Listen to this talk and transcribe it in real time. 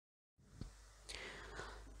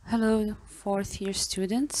Hello, fourth year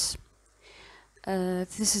students.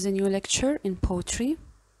 This is a new lecture in poetry,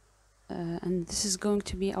 and this is going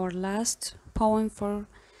to be our last poem for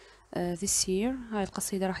this year. هاي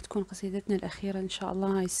القصيدة راح تكون قصيدتنا الأخيرة إن شاء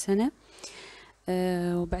الله هاي السنة،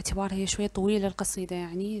 وباعتبارها هي شوية طويلة القصيدة،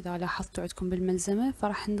 يعني إذا لاحظتوا عندكم بالملزمة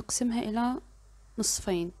فراح نقسمها إلى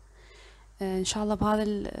نصفين. إن شاء الله بهذا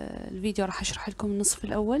الفيديو راح أشرح لكم النصف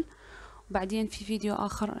الأول، وبعدين في فيديو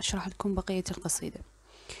آخر أشرح لكم بقية القصيدة.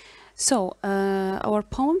 So, our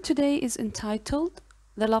poem today is entitled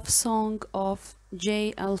The Love Song of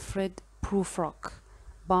J. Alfred Prufrock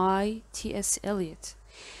by T.S. Eliot.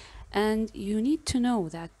 And you need to know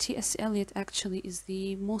that T.S. Eliot actually is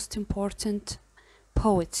the most important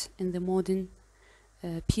poet in the modern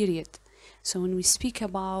period. So when we speak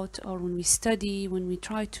about, or when we study, when we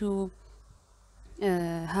try to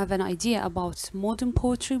have an idea about modern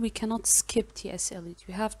poetry, we cannot skip T.S. Eliot.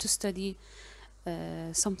 We have to study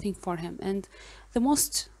something for him. And the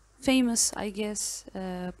most famous, I guess,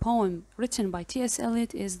 poem written by T.S.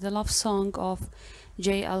 Eliot is the love song of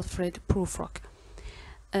J. Alfred Prufrock.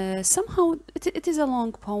 Somehow it is a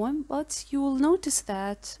long poem, but you will notice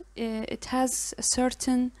that it has a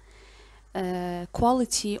certain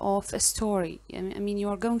quality of a story. I mean, you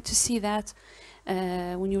are going to see that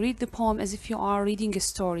when you read the poem as if you are reading a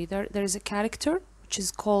story. There is a character which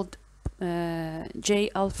is called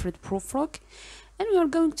J. Alfred Prufrock, and we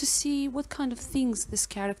are going to see what kind of things this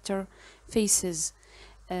character faces.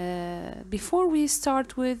 Before we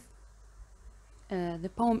start with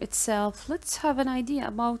the poem itself, let's have an idea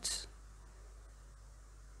about,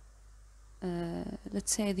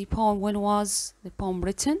 let's say, the poem. When was the poem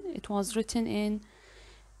written? It was written in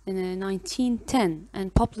 1910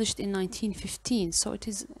 and published in 1915, so it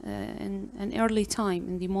is an early time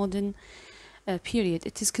in the modern period.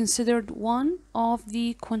 It is considered one of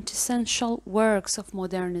the quintessential works of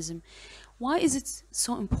modernism. Why is it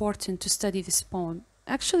so important to study this poem?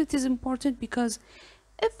 Actually, it is important because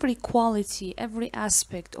every quality, every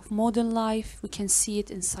aspect of modern life, we can see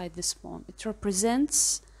it inside this poem. It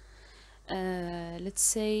represents, let's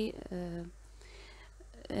say,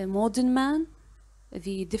 a modern man,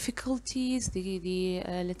 the difficulties,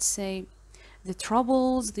 let's say, the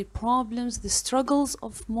troubles, the problems, the struggles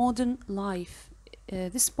of modern life.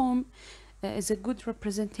 This poem is a good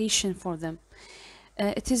representation for them.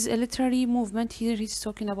 It is a literary movement. Here he's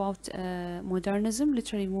talking about modernism,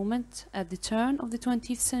 literary movement at the turn of the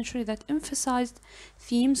 20th century that emphasized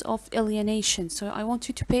themes of alienation. So I want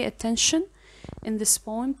you to pay attention in this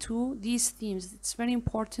poem to these themes. It's very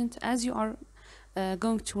important as you are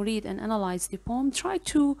going to read and analyze the poem. Try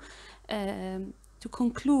to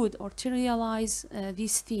conclude or to realize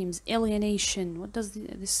these themes. Alienation, what does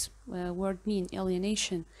this word mean?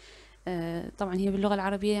 Alienation طبعا هي باللغة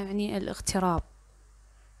العربية يعني الاغتراب.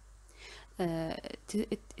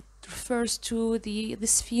 It refers to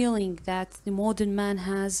this feeling that the modern man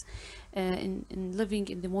has in living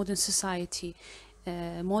in the modern society.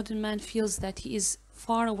 Modern man feels that he is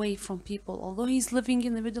far away from people, although he's living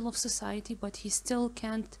in the middle of society, but he still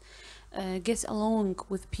can't get along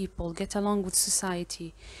with people, get along with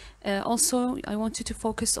society. Also, I want you to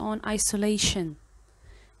focus on isolation.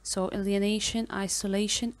 So alienation,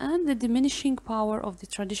 isolation, and the diminishing power of the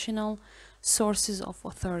traditional sources of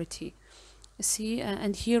authority. See,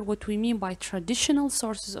 and here what we mean by traditional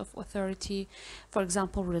sources of authority, for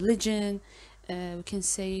example, religion, we can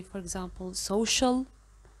say, for example, social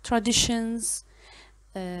traditions,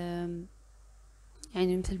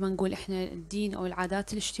 يعني مثل ما نقول احنا الدين او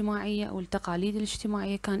العادات الاجتماعية او التقاليد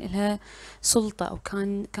الاجتماعية كان لها سلطة او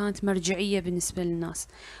كانت مرجعية بالنسبة للناس،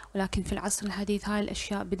 ولكن في العصر الحديث هاي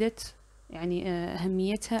الاشياء بدت يعني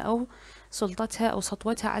اهميتها او سلطتها او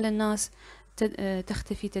سطوتها على الناس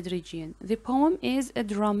تختفي تدريجيا. The poem is a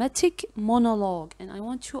dramatic monologue, and I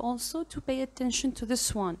want you also to pay attention to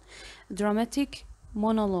this one. Dramatic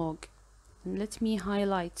monologue. And let me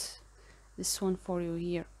highlight this one for you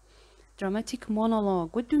here. Dramatic monologue.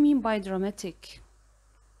 What do you mean by dramatic?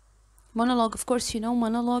 Monologue, of course, you know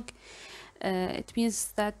monologue. It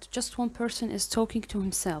means that just one person is talking to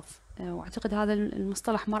himself. وأعتقد هذا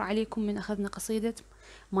المصطلح مر عليكم من أخذنا قصيدة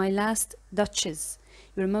My Last Duchess.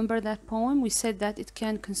 You remember that poem? We said that it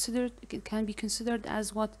can be considered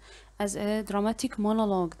as what? As a dramatic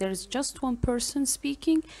monologue. There is just one person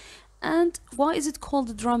speaking. And why is it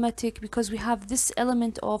called dramatic? Because we have this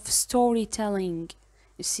element of storytelling.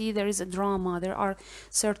 You see, there is a drama, there are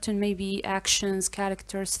certain maybe actions,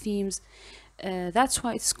 characters, themes. That's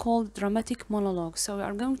why it's called dramatic monologue. So we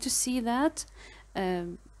are going to see that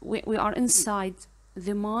we are inside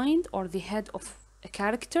the mind or the head of a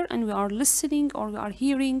character, and we are listening or we are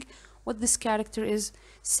hearing what this character is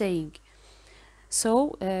saying.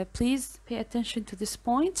 So please pay attention to this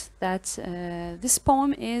point, that this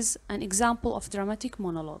poem is an example of dramatic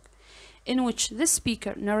monologue in which the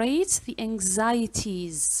speaker narrates the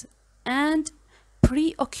anxieties and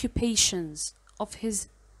preoccupations of his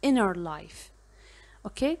inner life.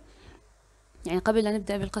 Okay? يعني قبل أن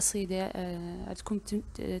نبدأ بالقصيدة أدكم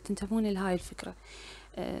تنتبهون لهاي الفكرة.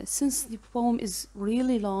 Since the poem is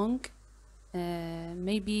really long,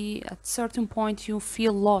 maybe at certain point you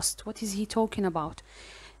feel lost. What is he talking about?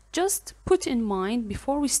 Just put in mind,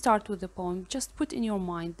 before we start with the poem, just put in your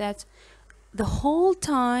mind that the whole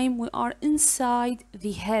time we are inside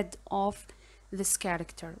the head of this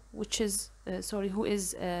character, which is, who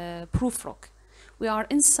is Prufrock. We are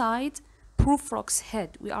inside Prufrock's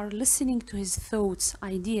head. We are listening to his thoughts,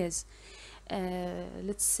 ideas,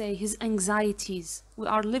 let's say his anxieties. We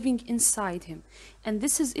are living inside him. And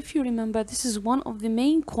this is, if you remember, this is one of the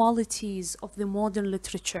main qualities of the modern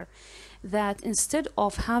literature, that instead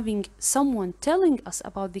of having someone telling us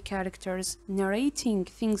about the characters, narrating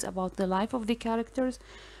things about the life of the characters,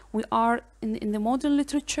 we are, in the modern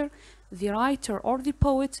literature, the writer or the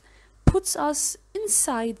poet puts us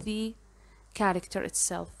inside the character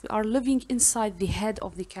itself. We are living inside the head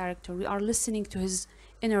of the character. We are listening to his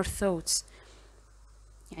inner thoughts.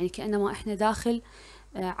 يعني كأنما احنا داخل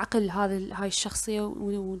عقل هاي الشخصية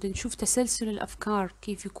ونشوف تسلسل الأفكار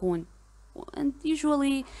كيف يكون. And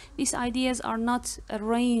usually these ideas are not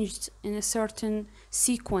arranged in a certain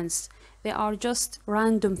sequence. They are just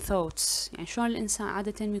random thoughts. يعني شلون الإنسان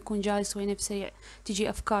عادة بيكون جالس وين نفسه تجي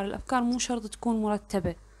أفكار. الأفكار مو شرط تكون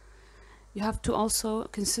مرتبة. You have to also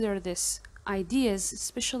consider this. Ideas,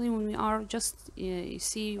 especially when we are just, you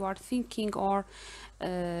see, you are thinking or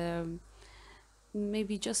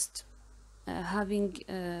maybe just having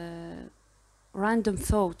random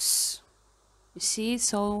thoughts, you see.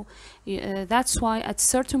 So that's why at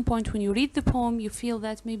certain point when you read the poem you feel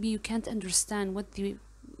that maybe you can't understand what the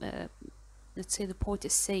let's say the poet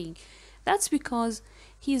is saying. That's because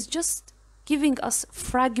he is just giving us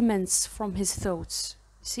fragments from his thoughts,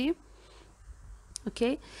 see.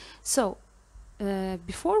 Okay, so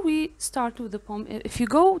before we start with the poem, if you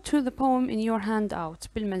go to the poem in your handout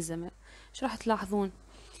بالملزمة شو راح تلاحظون?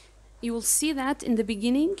 You will see that in the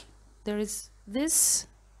beginning there is this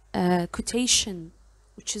quotation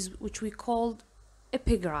which we called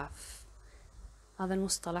epigraph. هذا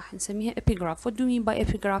المصطلح نسميها epigraph. What do we mean by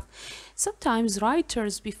epigraph? Sometimes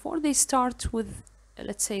writers, before they start with,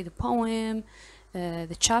 let's say, the poem,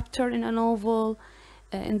 the chapter in a novel,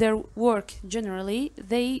 in their work generally,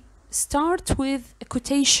 they start with a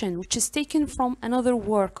quotation which is taken from another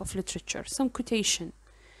work of literature, some quotation.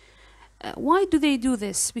 Why do they do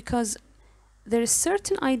this? Because there is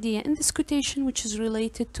certain idea in this quotation which is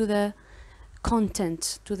related to the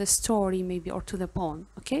content, to the story maybe, or to the poem.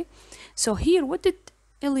 Okay, so here what did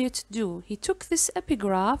Eliot do? He took this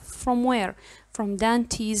epigraph from where? From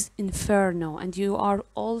Dante's Inferno. And you are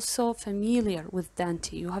also familiar with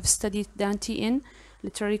Dante. You have studied Dante in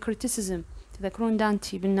literary criticism. تذكرون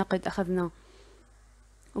دانتي بالنقد أخذناه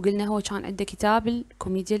وقلنا هو كان عنده كتاب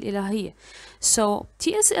الكوميديا الإلهية. So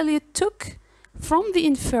T.S. Eliot took from the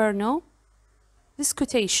Inferno this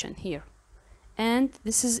quotation here, and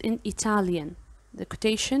this is in Italian. The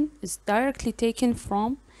quotation is directly taken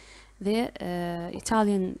from the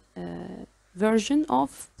Italian version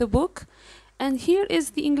of the book, and here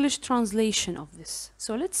is the English translation of this.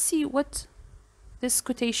 So let's see what this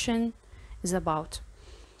quotation is about.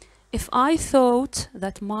 If I thought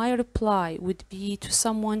that my reply would be to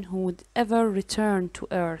someone who would ever return to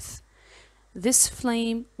earth, this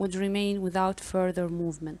flame would remain without further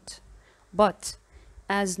movement. But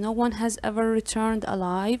as no one has ever returned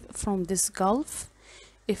alive from this gulf,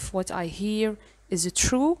 if what I hear is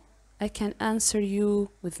true, I can answer you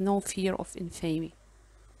with no fear of infamy.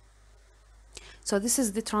 So this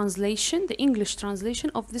is the translation, the English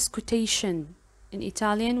translation of this quotation in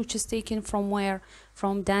Italian, which is taken from where?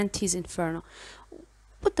 From Dante's Inferno.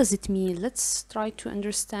 What does it mean? Let's try to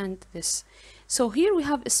understand this. So here we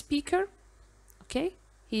have a speaker, okay?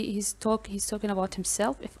 He's talking about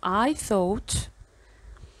himself. If I thought,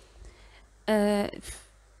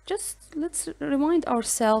 just let's remind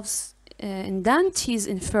ourselves, in Dante's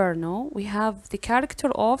Inferno, we have the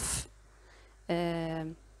character of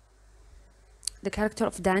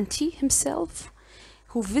Dante himself,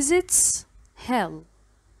 who visits hell.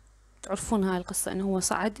 تعرفون هاي القصة إنه هو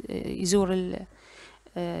صعد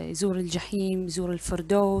يزور الجحيم، يزور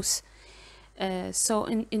الفردوس. So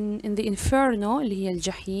in the Inferno اللي هي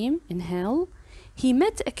الجحيم, in hell, he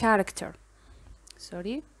met a character.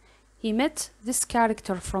 He met this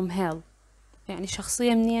character from hell. يعني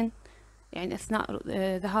شخصية منين؟ يعني أثناء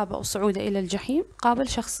ذهابه أو صعوده إلى الجحيم قابل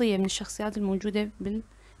شخصية من الشخصيات الموجودة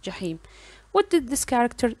بالجحيم. What did this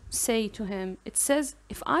character say to him? It says,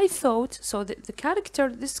 if I thought, so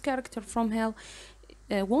this character from hell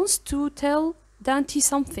wants to tell Dante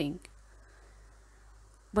something.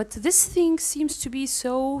 But this thing seems to be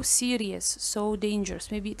so serious, so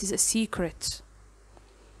dangerous. Maybe it is a secret.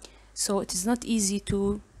 So it is not easy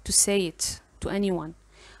to say it to anyone.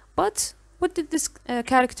 But what did this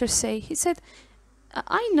character say? He said,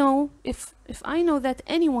 I know if I know that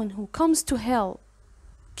anyone who comes to hell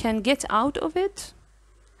can get out of it,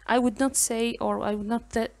 I would not say, or I would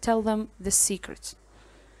not tell them the secret.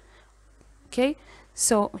 Okay,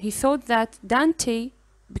 so he thought that Dante,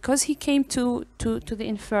 because he came to the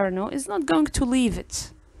Inferno, is not going to leave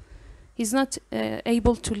it. He's not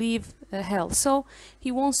able to leave hell, so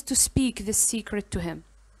he wants to speak this secret to him.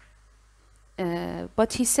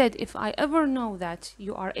 But he said, if I ever know that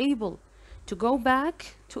you are able to go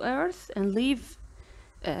back to earth and leave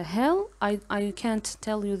hell, I can't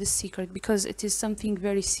tell you this secret because it is something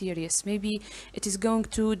very serious. Maybe it is going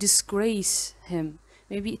to disgrace him.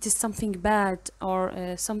 Maybe it is something bad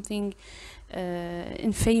or something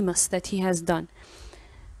infamous that he has done.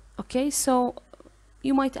 Okay, so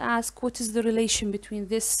you might ask, what is the relation between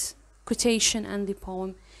this quotation and the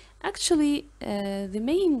poem? Actually, the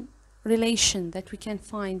main relation that we can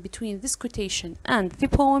find between this quotation and the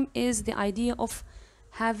poem is the idea of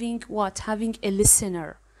having what? Having a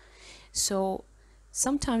listener. So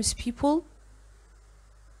sometimes people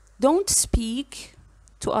don't speak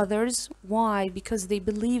to others. Why? Because they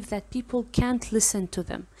believe that people can't listen to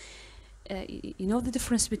them. You know the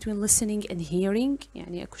difference between listening and hearing.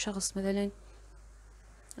 يعني أكو شخص مثلا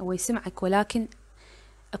هو يسمعك ولكن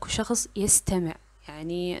أكو شخص يستمع.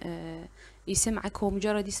 يعني يسمعك، هو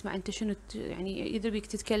مجرد يسمع أنت شنو يعني إذا بيك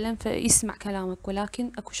تتكلم فيسمع كلامك،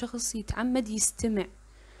 ولكن أكو شخص يتعمد يستمع.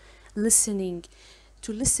 Listening.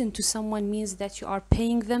 To listen to someone means that you are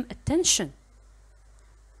paying them attention.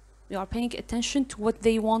 You are paying attention to what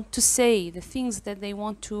they want to say, the things that they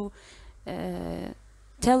want to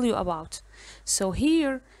tell you about. So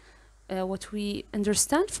here, what we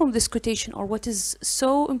understand from this quotation, or what is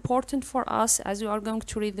so important for us as we are going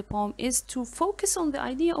to read the poem, is to focus on the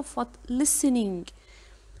idea of what? Listening.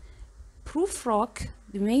 Prufrock,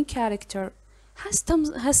 the main character,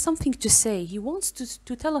 has something to say. He wants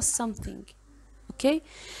to tell us something. Okay,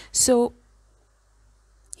 so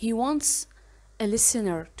he wants a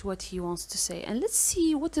listener to what he wants to say. And let's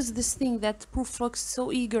see what is this thing that Prufrock is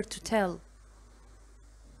so eager to tell.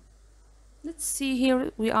 Let's see,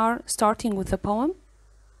 here we are starting with the poem.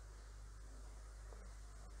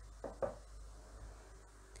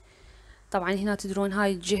 طبعا هنا تدرون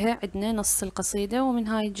هاي الجهة عندنا نص القصيدة، ومن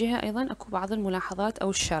هاي الجهة أيضا أكو بعض الملاحظات أو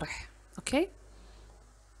الشرح. Okay?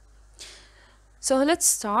 So let's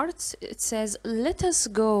start. It says, let us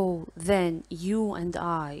go then, you and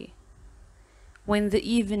I, when the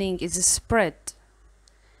evening is spread.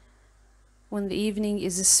 When the evening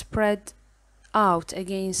is spread out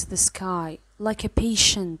against the sky, like a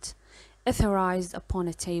patient etherized upon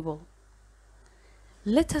a table.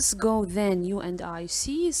 Let us go then, you and I.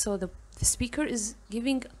 See, so the speaker is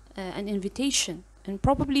giving an invitation, and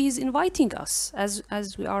probably he's inviting us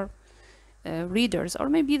as we are readers, or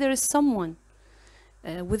maybe there is someone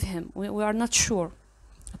with him. We are not sure.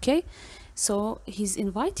 Okay, so he's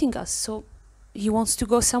inviting us, so he wants to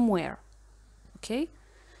go somewhere. Okay,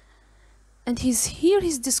 and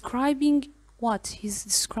he's describing what? He's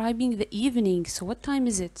describing the evening. So what time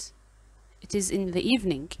is it? It is in the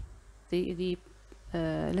evening. The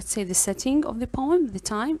let's say the setting of the poem, the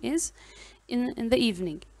time is in the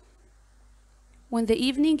evening. When the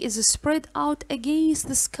evening is spread out against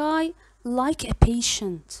the sky like a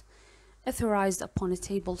patient etherized upon a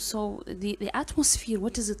table. So the atmosphere,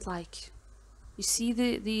 what is it like? You see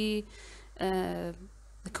the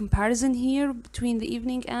comparison here between the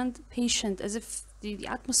evening and patient, as if the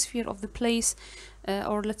atmosphere of the place,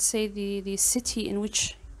 or let's say the city in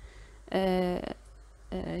which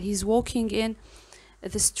he's walking in,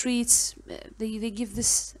 the streets, they give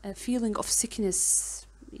this feeling of sickness.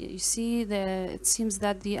 You see, it seems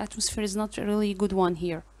that the atmosphere is not a really good one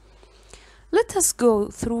here. Let us go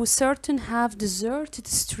through certain half-deserted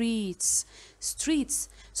streets. Streets.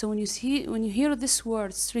 So when you hear this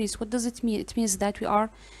word streets, what does it mean? It means that we are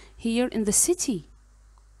here in the city.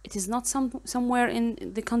 It is not somewhere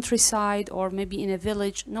in the countryside or maybe in a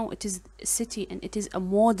village. No, it is a city, and it is a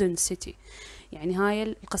modern city. يعني هاي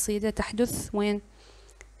القصيدة تحدث وين؟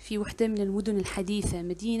 في وحدة من المدن الحديثة،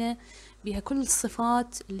 مدينة بها كل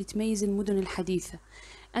الصفات اللي تميز المدن الحديثة.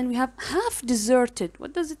 And we have half deserted.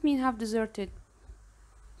 What does it mean, half deserted?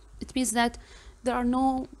 It It means that there are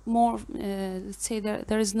no more, let's say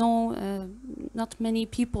there is no, not many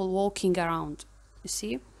people walking around, you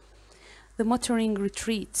see? The muttering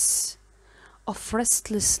retreats of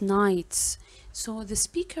restless nights. So the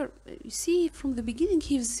speaker, you see, from the beginning,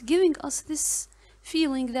 he's giving us this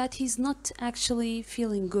feeling that he's not actually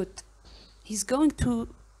feeling good. He's going to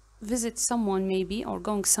visit someone maybe, or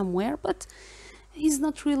going somewhere, but he's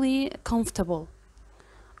not really comfortable.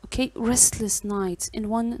 Okay, restless nights, in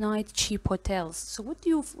one night cheap hotels. So what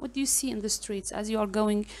do you see in the streets as you are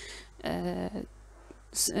going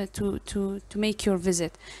to make your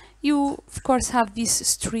visit? You of course have these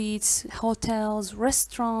streets, hotels,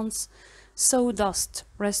 restaurants, sawdust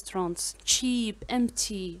restaurants, cheap,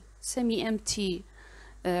 empty, semi-empty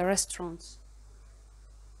restaurants.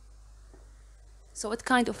 So what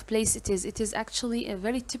kind of place it is? It is actually a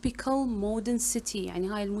very typical modern city. يعني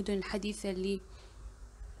هاي المدن الحديثة اللي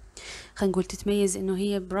خلينا نقول تتميز انه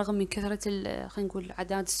هي برغم من كثرة خلينا نقول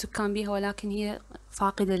عدد السكان بها ولكن هي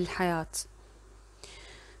فاقدة للحياة.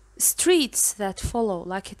 Streets that follow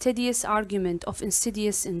like a tedious argument of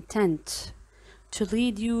insidious intent to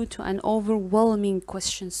lead you to an overwhelming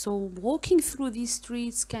question. So walking through these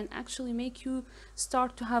streets can actually make you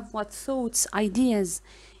start to have what thoughts, ideas,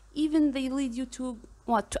 even they lead you to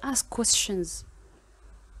what, to ask questions.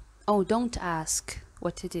 Oh, don't ask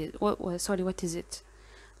what it is. Sorry, what is it?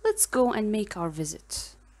 Let's go and make our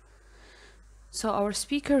visit. So our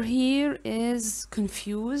speaker here is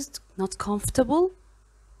confused, not comfortable.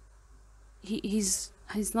 He's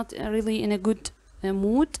not really in a good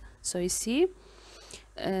mood. So you see,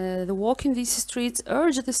 the walk in these streets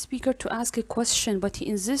urge the speaker to ask a question, but he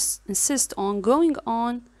insists on going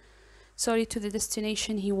on, to the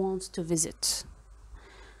destination he wants to visit.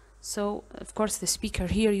 So of course the speaker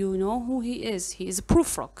here, you know who he is. He is a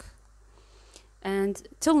Prufrock. And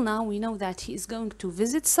till now we know that he is going to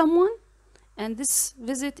visit someone, and this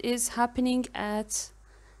visit is happening at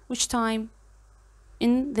which time?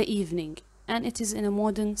 In the evening, and it is in a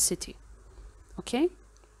modern city. Okay?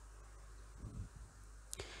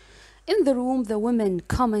 In the room the women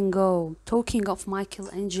come and go, talking of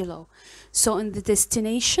Michelangelo. So in the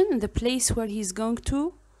destination, in the place where he's going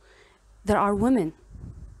to, there are women.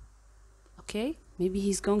 Okay? Maybe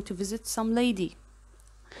he's going to visit some lady.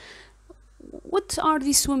 What are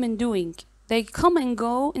these women doing? They come and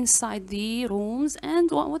go inside the rooms, and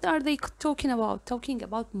what are they talking about? Talking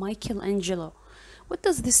about Michelangelo. What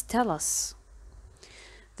does this tell us?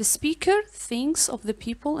 The speaker thinks of the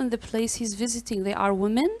people in the place he's visiting. They are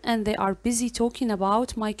women, and they are busy talking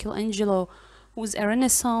about Michelangelo, who's a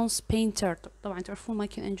Renaissance painter. طبعا تعرفون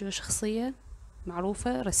مايكل شخصية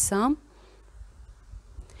معروفة، رسام.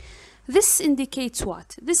 This indicates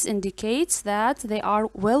what? This indicates that they are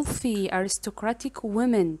wealthy, aristocratic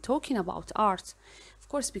women talking about art. Of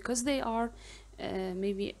course, because they are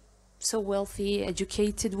maybe so wealthy,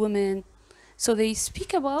 educated women. So they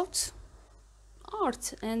speak about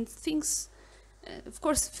art and things. Of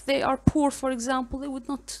course, if they are poor, for example, they would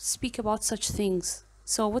not speak about such things.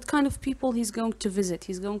 So what kind of people he's going to visit?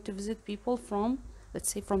 He's going to visit people from,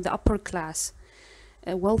 let's say, from the upper class.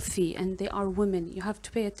 Wealthy, and they are women. You have to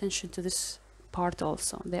pay attention to this part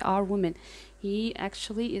also. They are women. He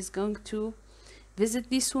actually is going to visit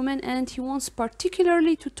these women, and he wants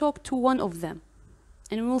particularly to talk to one of them,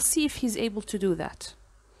 and we'll see if he's able to do that.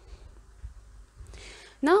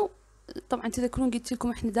 Now طبعا تذكرون قلت لكم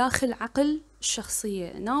احنا داخل عقل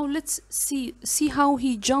الشخصية. Now let's see how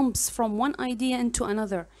he jumps from one idea into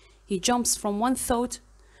another. He jumps from one thought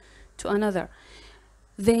to another.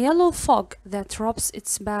 The yellow fog that rubs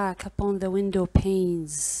its back upon the window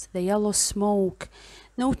panes, the yellow smoke.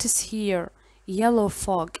 Notice here, yellow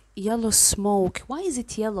fog, yellow smoke. Why is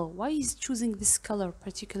it yellow? Why is choosing this color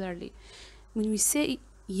particularly? When we say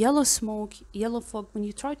yellow smoke, yellow fog, when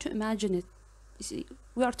you try to imagine it, you see,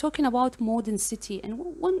 we are talking about modern city, and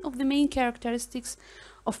one of the main characteristics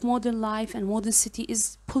of modern life and modern city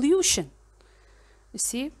is pollution. You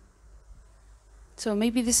see? So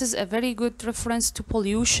maybe this is a very good reference to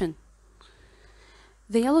pollution.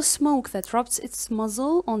 The yellow smoke that rubs its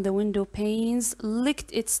muzzle on the window panes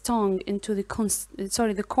licked its tongue into the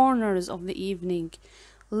corners of the evening,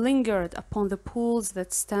 lingered upon the pools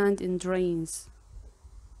that stand in drains.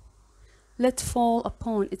 Let fall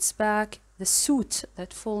upon its back the soot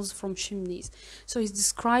that falls from chimneys. So he's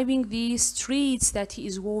describing the streets that he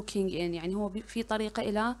is walking in. يعني هو في طريقة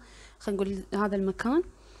إلى خلينا نقول هذا المكان.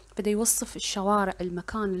 بدأ يوصف الشوارع،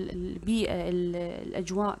 المكان، البيئة،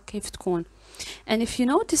 الأجواء كيف تكون. And if you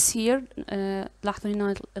notice here, لاحظوا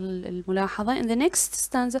هنا الملاحظة. In the next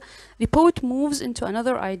stanza, the poet moves into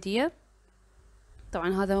another idea.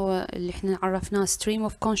 طبعا هذا هو اللي احنا عرفناه stream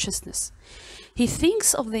of consciousness. He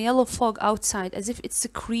thinks of the yellow fog outside as if it's a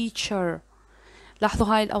creature. لاحظوا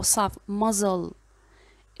هاي الأوصاف. muzzle,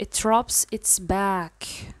 it rubs its back,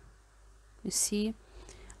 you see,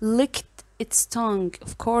 licked its tongue.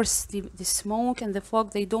 Of course the smoke and the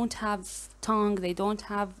fog, they don't have tongue, they don't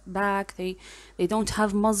have back, they don't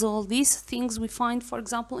have muzzle. These things we find, for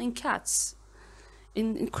example, in cats,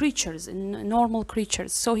 in creatures, in normal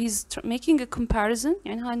creatures. So he's making a comparison.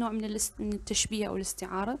 يعني هاي نوع من التشبيه أو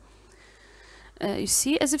الاستعارة. You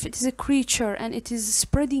see, as if it is a creature and it is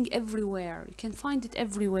spreading everywhere. You can find it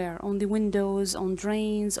everywhere, on the windows, on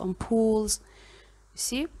drains, on pools. You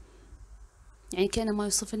see, يعني كأنما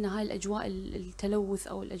يوصف لنا هاي الأجواء التلوث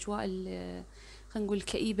أو الأجواء خلينا نقول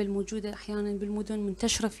الكئيبة الموجودة أحيانا بالمدن،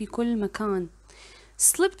 منتشرة في كل مكان.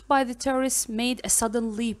 Slipped by the terrace, made a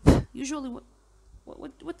sudden leap. Usually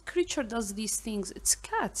what creature does these things? It's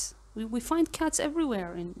cats. We find cats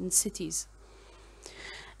everywhere in cities.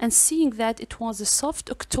 And seeing that it was a soft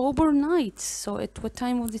October night, so at what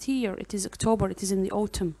time of the year? It is October, it is in the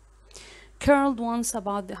autumn. Curled once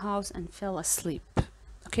about the house and fell asleep.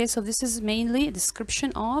 Okay, so this is mainly a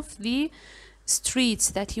description of the streets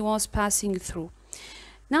that he was passing through.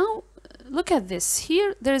 Now, look at this.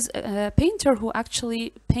 Here, there's a painter who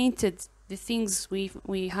actually painted the things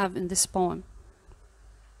we have in this poem.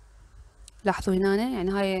 لاحظوا هنا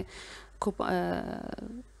يعني هاي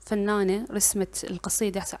فنانة رسمت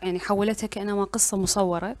القصيدة، يعني حولتها كأنها قصة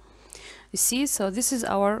مصورة. You see, so this is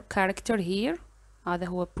our character here. هذا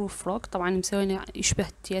هو Prufrock. طبعا مسوينه يشبه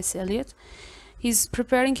T.S. Eliot. He's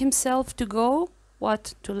preparing himself to go,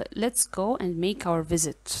 let's go and make our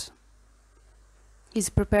visit. He's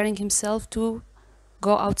preparing himself to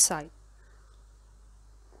go outside.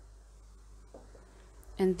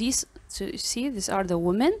 And these, so you see, these are the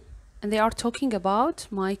women, and they are talking about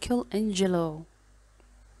Michelangelo.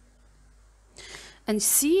 And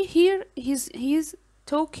see here, he's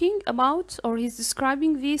talking about, or he's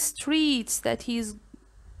describing these streets that he's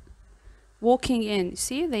walking in.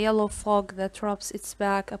 See the yellow fog that rubs its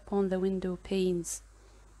back upon the window panes.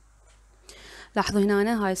 لاحظوا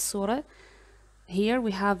هنا هاي الصورة. Here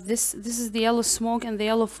we have this is the yellow smoke and the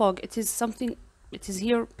yellow fog. It is something, it is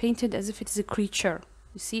here painted as if it is a creature.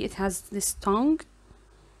 You see, it has this tongue.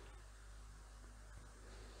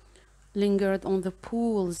 Lingered on the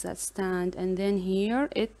pools that stand, and then here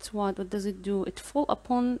what does it do? It fall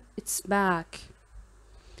upon its back.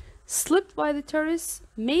 Slipped by the terrace,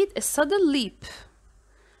 made a sudden leap.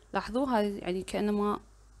 لاحظوا هاي يعني كأنما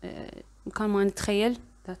مكان ما نتخيل.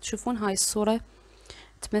 تشوفون هاي الصورة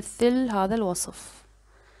تمثل هذا الوصف.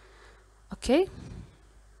 Okay.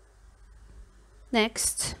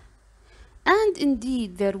 Next. And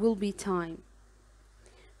indeed there will be time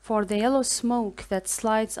for the yellow smoke that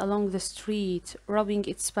slides along the street, rubbing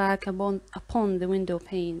its back upon the window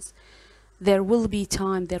panes. There will be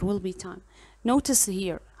time, there will be time. Notice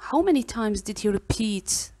here, how many times did he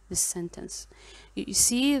repeat this sentence? You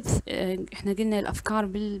see, احنا قلنا الأفكار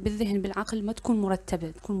بالذهن بالعقل ما تكون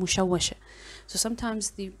مرتبة، تكون مشوشة. So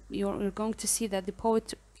sometimes you're going to see that the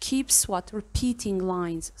poet keeps repeating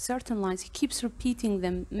lines, certain lines, he keeps repeating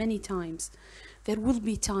them many times. There will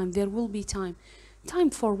be time, there will be time.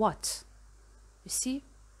 Time for what? You see?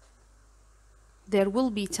 There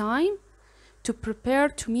will be time to prepare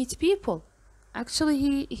to meet people.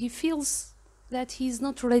 Actually, he feels that he's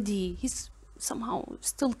not ready. He's somehow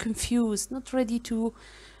still confused, not ready to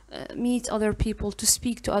meet other people, to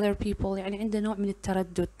speak to other people. يعني عنده نوع من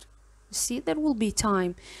التردد. You see, there will be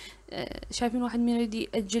time. شايفين واحد من يريد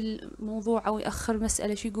يأجل موضوع أو يأخر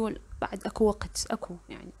مسألة، شو يقول؟ بعد أكو وقت، أكو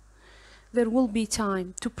يعني. There will be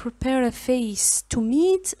time to prepare a face, to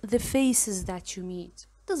meet the faces that you meet.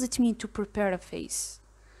 What does it mean to prepare a face?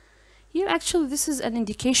 Here actually this is an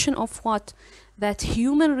indication of what? That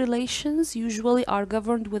human relations usually are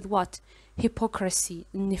governed with what? Hypocrisy,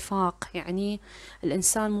 النفاق. يعني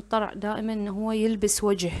الإنسان مضطر دائما إنه هو يلبس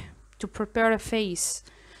وجه, to prepare a face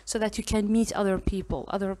so that you can meet other people,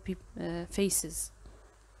 faces.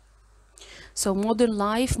 So modern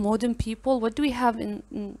life, modern people, what do we have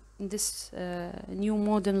in this new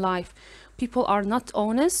modern life? People are not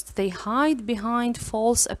honest, they hide behind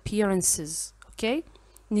false appearances. Okay?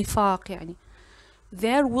 نفاق يعني.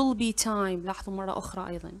 There will be time, لاحظوا مرة أخرى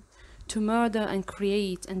أيضا, to murder and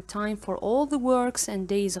create, and time for all the works and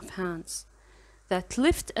days of hands that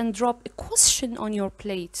lift and drop a question on your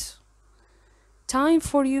plate. Time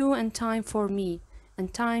for you and time for me,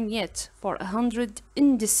 and time yet for 100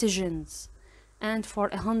 indecisions, and for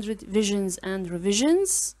 100 visions and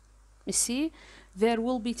revisions. You see, there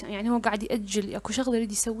will be time. يعني هو قاعد يأجل، أكو شغلة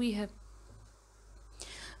يريد يسويها.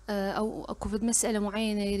 أو أكو فد مسألة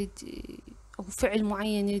معينة يريد أو فعل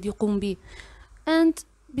معين يريد يقوم به. And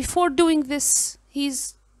before doing this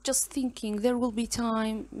he's just thinking there will be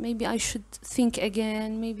time, maybe I should think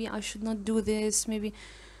again, maybe I should not do this, maybe.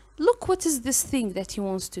 Look what is this thing that he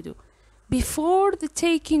wants to do before the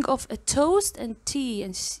taking of a toast and tea.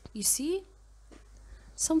 And you see,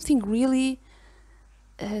 something really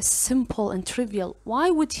simple and trivial. Why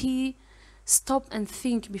would he stop and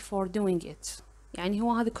think before doing it؟ يعني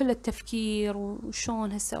هو هذا كل التفكير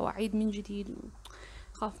وشون هسه أعيد من جديد،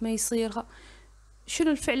 خاف ما يصير.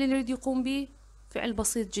 شنو الفعل اللي يريد يقوم به؟ فعل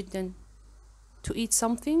بسيط جدا. To eat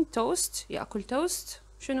something, toast، يأكل توست.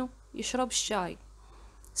 شنو؟ يشرب الشاي.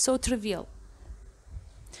 So trivial.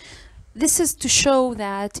 This is to show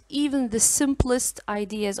that even the simplest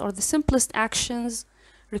ideas or the simplest actions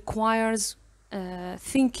requires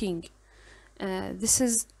thinking. This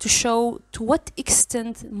is to show to what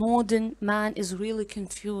extent modern man is really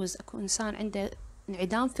confused. أكو إنسان عنده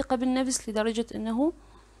انعدام ثقة بالنفس لدرجة أنه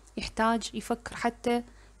يحتاج يفكر حتى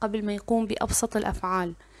قبل ما يقوم بأبسط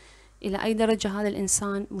الأفعال. إلى أي درجة هذا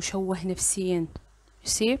الإنسان مشوه نفسيا. You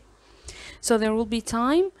see? So there will be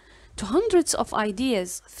time to hundreds of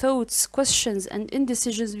ideas, thoughts, questions, and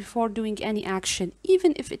indecisions before doing any action,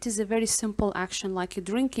 even if it is a very simple action like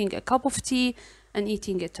drinking a cup of tea and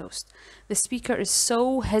eating a toast. The speaker is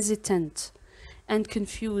so hesitant and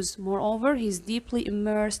confused. Moreover, he's deeply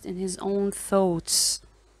immersed in his own thoughts.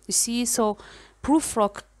 You see, so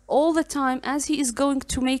Prufrock, all the time as he is going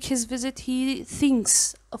to make his visit, he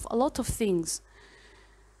thinks of a lot of things.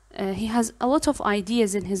 He has a lot of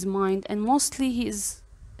ideas in his mind, and mostly he is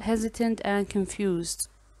hesitant and confused.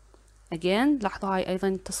 Again, لاحظوا هاي أيضا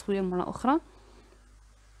التصوير مرة أخرى.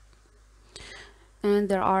 And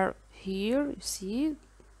there are here, you see,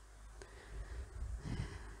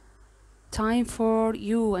 time for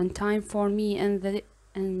you and time for me,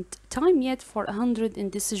 and time yet for 100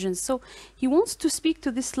 indecisions. So he wants to speak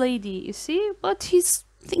to this lady, you see, but he's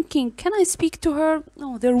thinking, can I speak to her?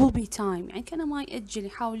 No, there will be time. يعني كان ما يأجل،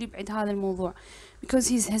 يحاول يبعد هذا الموضوع because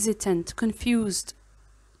he's hesitant, confused.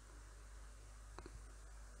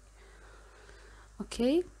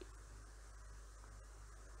 Okay.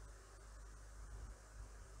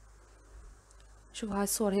 شوف هاي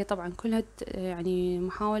الصور، هي طبعا كلها يعني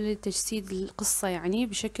محاولة تجسيد القصة يعني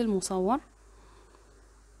بشكل مصور.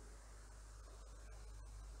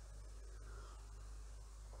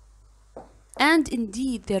 And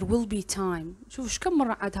indeed there will be time. شوف ايش كم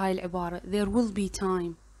مرة عاد هاي العبارة there will be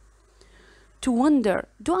time to wonder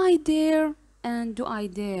do I dare and do I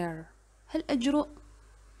dare. هل أجرؤ؟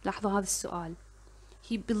 لاحظوا هذا السؤال.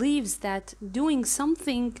 He believes that doing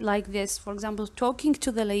something like this, for example talking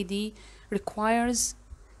to the lady, requires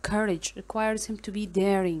courage, requires him to be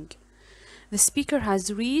daring. The speaker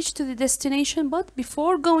has reached to the destination, but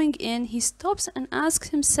before going in he stops and asks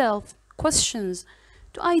himself questions.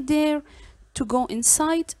 Do I dare to go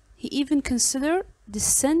inside? He even considered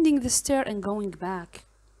descending the stair and going back.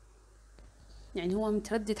 يعني هو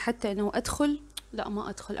متردد حتى انه ادخل، لا ما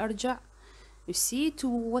ادخل، ارجع. You see to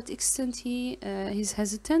what extent he's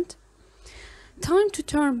hesitant. Time to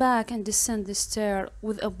turn back and descend the stair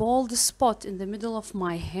with a bald spot in the middle of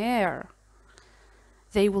my hair.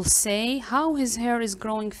 They will say how his hair is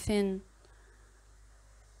growing thin.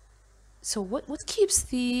 So what keeps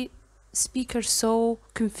the speaker so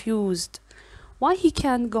confused? Why he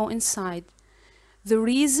can't go inside? The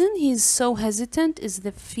reason he's so hesitant is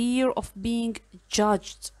the fear of being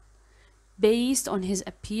judged based on his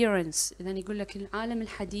appearance. إذن يقول لك العالم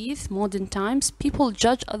الحديث, modern times, people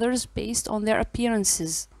judge others based on their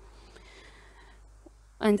appearances.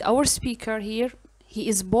 And our speaker here, he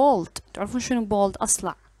is bald. تعرفون شنو bald؟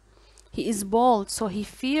 أصلع. He is bald, so he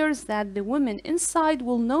fears that the women inside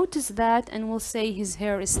will notice that and will say his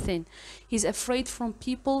hair is thin. He's afraid from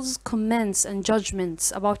people's comments and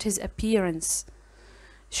judgments about his appearance.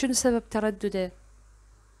 شنو سبب تردده؟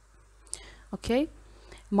 Okay.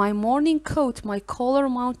 My morning coat, my collar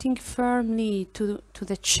mounting firmly to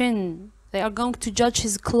the chin. They are going to judge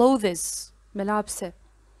his clothes. ملابسه.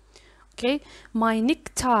 Okay. My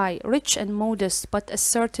necktie, rich and modest, but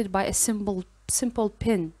asserted by a simple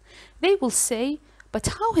pin. They will say, but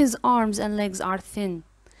how his arms and legs are thin.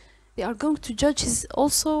 They are going to judge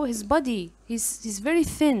also his body. He's very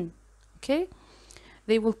thin. Okay.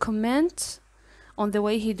 They will comment on the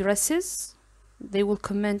way he dresses. They will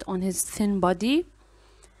comment on his thin body.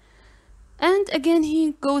 And again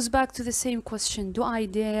he goes back to the same question. Do I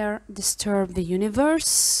dare disturb the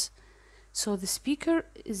universe? So the speaker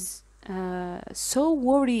is so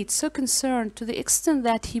worried, so concerned, to the extent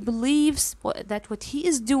that he believes that what he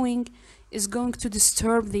is doing is going to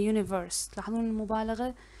disturb the universe. لاحظون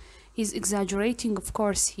المبالغة. He's exaggerating, of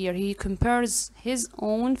course, here. He compares his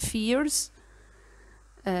own fears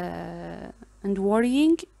and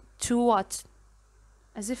worrying to what?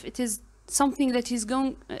 As if it is something that he's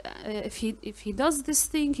going, if he does this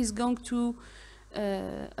thing, he's going to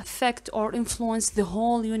affect or influence the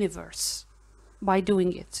whole universe by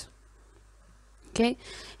doing it. Okay,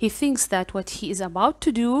 he thinks that what he is about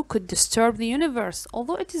to do could disturb the universe,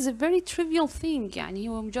 although it is a very trivial thing. يعني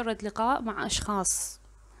هو مجرد لقاء مع أشخاص.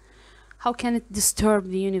 How can it disturb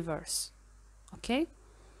the universe? Okay.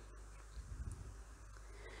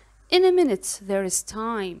 In a minute there is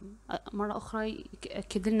time. مرة أخرى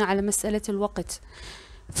يأكد لنا على مسألة الوقت.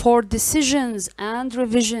 For decisions and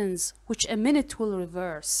revisions, which a minute will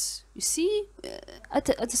reverse. You see, at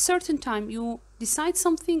a certain time you decide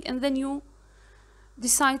something and then you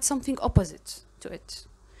decide something opposite to it.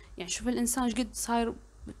 يعني شوف الإنسان قد صاير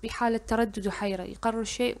بحالة تردد وحيرة، يقرر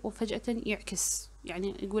شيء وفجأة يعكس،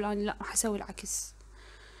 يعني يقول أنا لا راح أسوي العكس.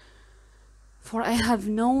 For I have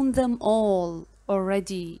known them all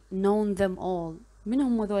already, known them all. من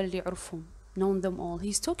هم هذول اللي يعرفهم؟ Known them all.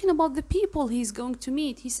 He's talking about the people he's going to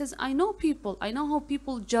meet. He says, I know people. I know how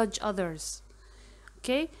people judge others.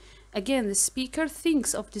 Okay? Again, the speaker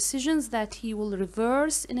thinks of decisions that he will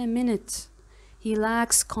reverse in a minute. He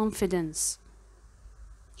lacks confidence.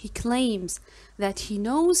 He claims that he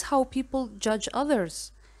knows how people judge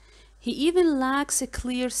others. He even lacks a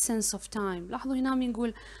clear sense of time. لاحظوا هنا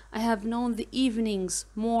يقول I have known the evenings,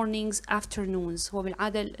 mornings, afternoons. هو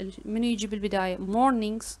بالعادة منو يجي بالبداية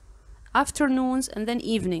mornings, afternoons and then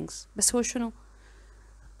evenings. بس هو شنو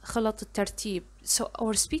خلط الترتيب. So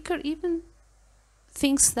our speaker even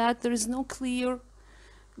thinks that there is no clear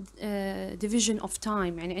division of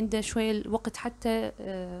time. يعني عنده شوية الوقت حتى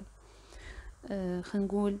خلينا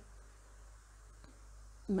نقول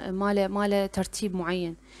ما له ترتيب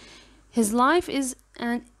معين. His life is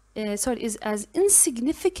as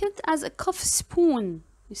insignificant as a coffee spoon.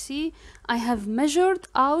 You see, I have measured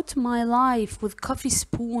out my life with coffee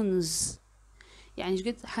spoons. يعني ايش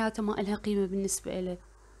قد حياته ما لها قيمة بالنسبة له.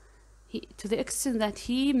 To the extent that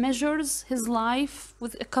he measures his life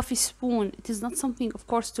with a coffee spoon. It is not something, of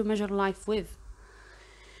course, to measure life with.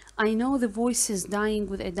 I know the voices dying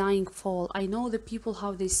with a dying fall. I know the people,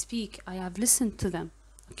 how they speak. I have listened to them.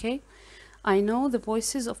 Okay? I know the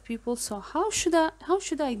voices of people, so how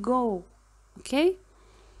should I go? Okay?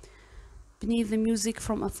 Beneath the music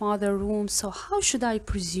from a farther room, so how should I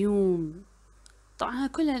presume? طبعا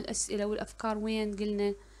كل الأسئلة والأفكار وين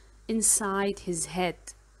قلنا inside his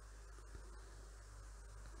head.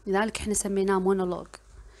 لذلك احنا سميناه monologue.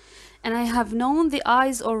 And I have known the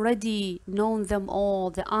eyes already, known them all.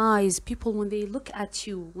 The eyes, people when they look at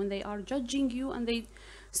you, when they are judging you and they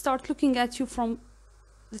start looking at you from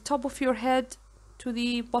the top of your head to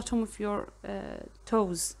the bottom of your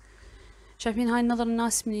toes. شايفين هاي النظرة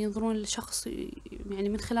الناس من ينظرون للشخص يعني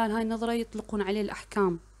من خلال هاي النظرة يطلقون عليه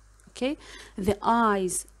الأحكام. Okay? The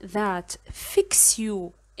eyes that fix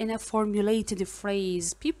you in a formulated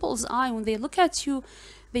phrase. People's eye, when they look at you,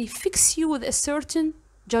 they fix you with a certain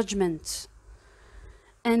judgment.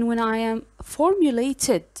 And when I am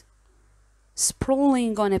formulated,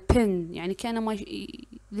 sprawling on a pin, يعني كأنما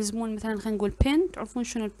يلزمون مثلا خلينا نقول pin. تعرفون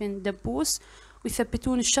شنو البن؟ دبوس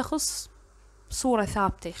ويثبتون الشخص بصورة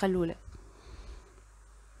ثابتة يخلوا له.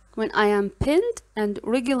 When I am pinned and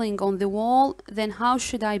wriggling on the wall, then how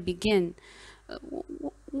should I begin?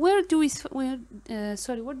 Where do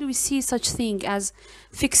we see such thing as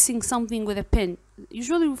fixing something with a pin?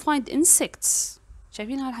 Usually we find insects.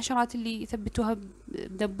 شايفين هالحشرات اللي يثبتوها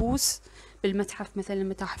بدبوس بالمتحف مثلا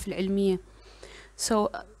المتاحف العلمية. So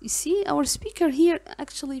you see, our speaker here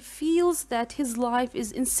actually feels that his life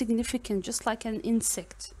is insignificant, just like an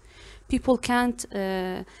insect. People can't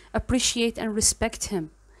appreciate and respect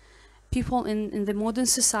him. People in the modern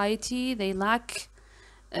society, they lack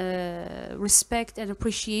respect and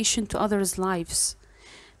appreciation to others' lives.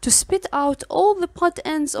 To spit out all the pot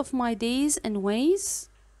ends of my days and ways,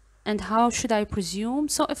 and how should I presume?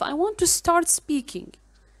 So if I want to start speaking,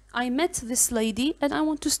 I met this lady and I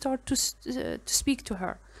want to start to speak to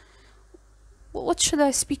her. What should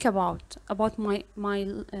I speak about? About my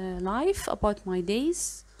life, about my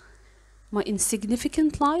days, my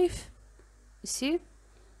insignificant life? You see?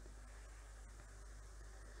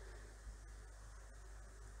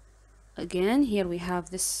 Again, here we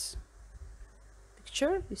have this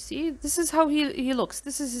picture. You see? This is how he looks.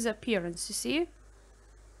 This is his appearance. You see?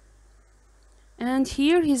 And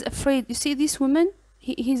here he's afraid. You see this woman?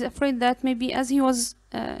 He's afraid that maybe as he was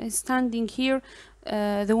standing here,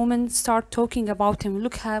 the woman start talking about him.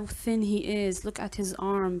 Look how thin he is. Look at his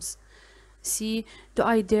arms. See, do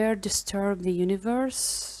I dare disturb the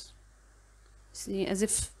universe? See, as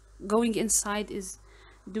if going inside is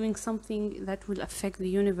doing something that will affect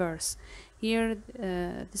the universe. Here,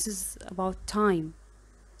 this is about time.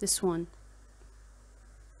 This one.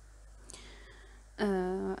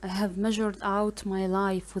 I have measured out my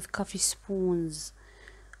life with coffee spoons.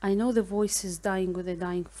 I know the voice is dying with a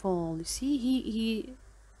dying fall. You see, he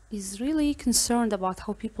is really concerned about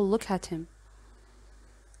how people look at him.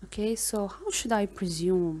 Okay, so how should I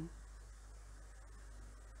presume?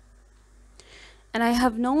 And I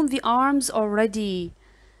have known the arms already,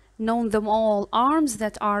 known them all, arms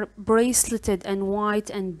that are braceleted and white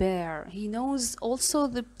and bare. He knows also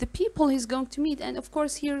the people he's going to meet, and of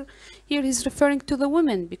course here he's referring to the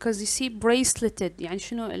women, because you see braceleted يعني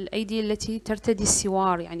شنو الأيدي التي ترتدي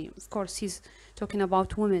السوار يعني of course he's talking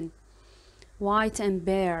about women, white and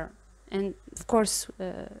bare, and of course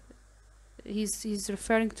he's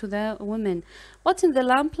referring to the women, but in the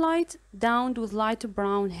lamplight downed with light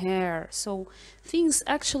brown hair. So things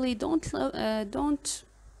actually they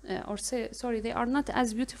are not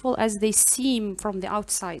as beautiful as they seem from the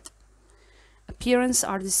outside. Appearance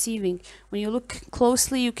are deceiving. When you look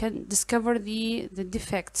closely, you can discover the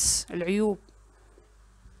defects, العيوب.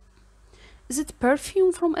 Is it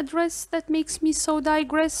perfume from a dress that makes me so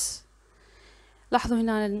digress? لاحظوا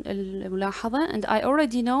هنا الملاحظة. And I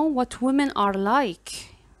already know what women are like.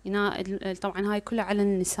 هنا طبعا هاي كلها على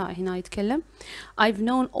النساء هنا يتكلم. I've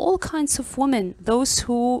known all kinds of women, those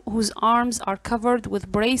whose arms are covered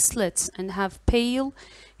with bracelets and have pale,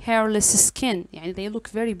 hairless skin. يعني they look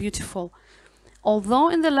very beautiful. Although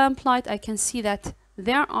in the lamplight I can see that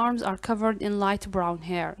their arms are covered in light brown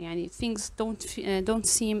hair. يعني things don't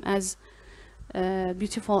seem as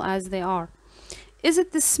beautiful as they are. Is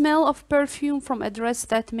it the smell of perfume from a dress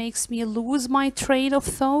that makes me lose my train of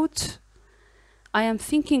thought? I am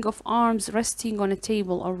thinking of arms resting on a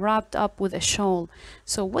table or wrapped up with a shawl.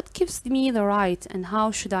 So what gives me the right, and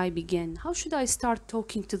how should I begin? How should I start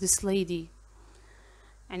talking to this lady?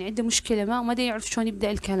 يعني عنده مشكلة ما يعرف شلون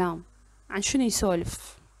يبدأ الكلام. عن شنو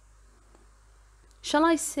يسولف? Shall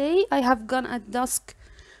I say I have gone at dusk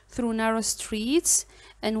through narrow streets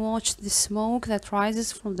and watched the smoke that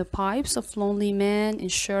rises from the pipes of lonely men in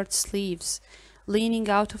shirt sleeves leaning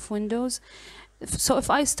out of windows? So if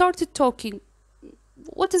I started talking,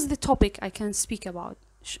 what is the topic I can speak about?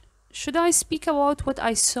 Should I speak about what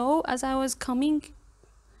I saw as I was coming?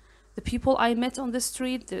 The people I met on the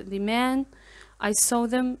street, the men, I saw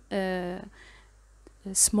them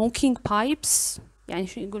smoking pipes. يعني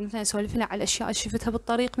شو يقول مثلا سولف لها على الأشياء اللي شفتها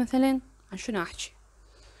بالطريق مثلا عن شنو أحكي?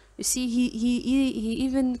 You see, he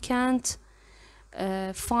even can't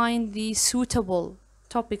find the suitable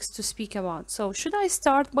topics to speak about. So should I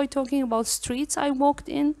start by talking about streets I walked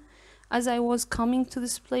in as I was coming to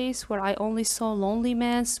this place where I only saw lonely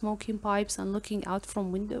men smoking pipes and looking out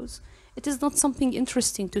from windows? It is not something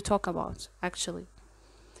interesting to talk about, actually.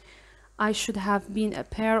 I should have been a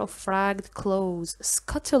pair of ragged clothes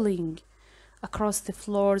scuttling across the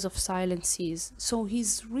floors of silent seas. So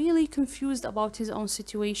he's really confused about his own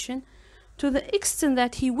situation, to the extent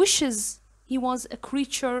that he wishes he was a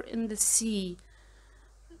creature in the sea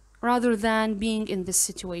rather than being in this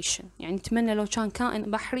situation. يعني يتمنى لو كان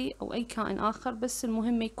كائن بحري أو أي كائن آخر، بس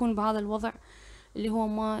المهم ما يكون بهذا الوضع اللي هو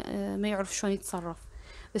ما يعرف شلون يتصرف.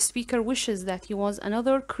 The speaker wishes that he was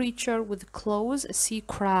another creature with claws, a sea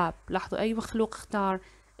crab. لاحظوا أي مخلوق اختار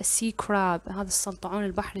a sea crab، هذا السلطعون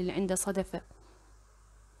البحري اللي عنده صدفة.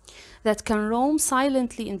 That can roam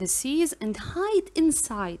silently in the seas and hide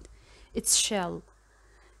inside its shell.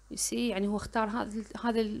 You see, يعني هو اختار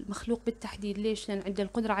هذا المخلوق بالتحديد. ليش؟ لأن عنده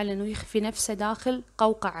القدرة على إنه يخفي نفسه داخل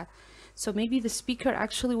قوقعة. So maybe the speaker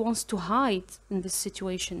actually wants to hide in this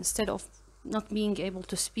situation instead of not being able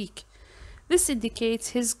to speak. This indicates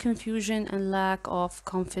his confusion and lack of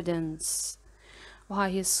confidence.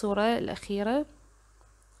 وهاي هي الصورة الأخيرة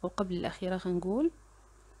أو قبل الأخيرة خلينا نقول.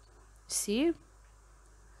 See,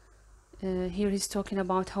 here he's talking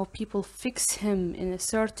about how people fix him in a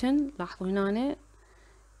certain، لاحظوا هنا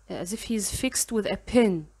as if he's fixed with a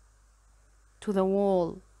pin to the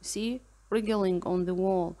wall. See, wriggling on the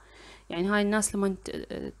wall. يعني هاي الناس لما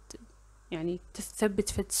يعني تثبت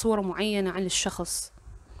في صورة معينة عن الشخص.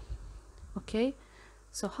 Okay,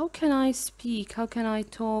 so how can I speak? How can I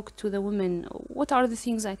talk to the women? What are the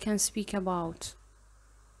things I can speak about?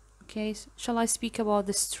 Okay, shall I speak about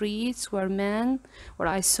the streets where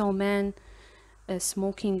I saw men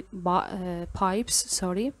smoking pipes,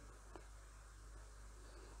 sorry.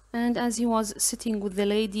 And as he was sitting with the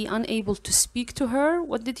lady, unable to speak to her,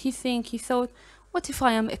 what did he think? He thought, what if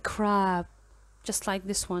I am a crab? Just like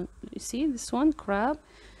this one. You see, this one, crab,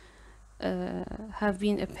 have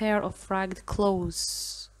been a pair of ragged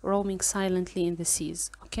clothes. roaming silently in the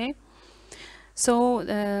seas. Okay, so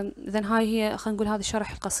then هاي هي، خلينا نقول هذا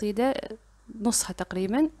شرح القصيدة نصها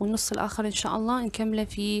تقريبا، والنص الآخر إن شاء الله نكمله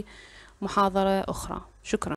في محاضرة أخرى. شكرا.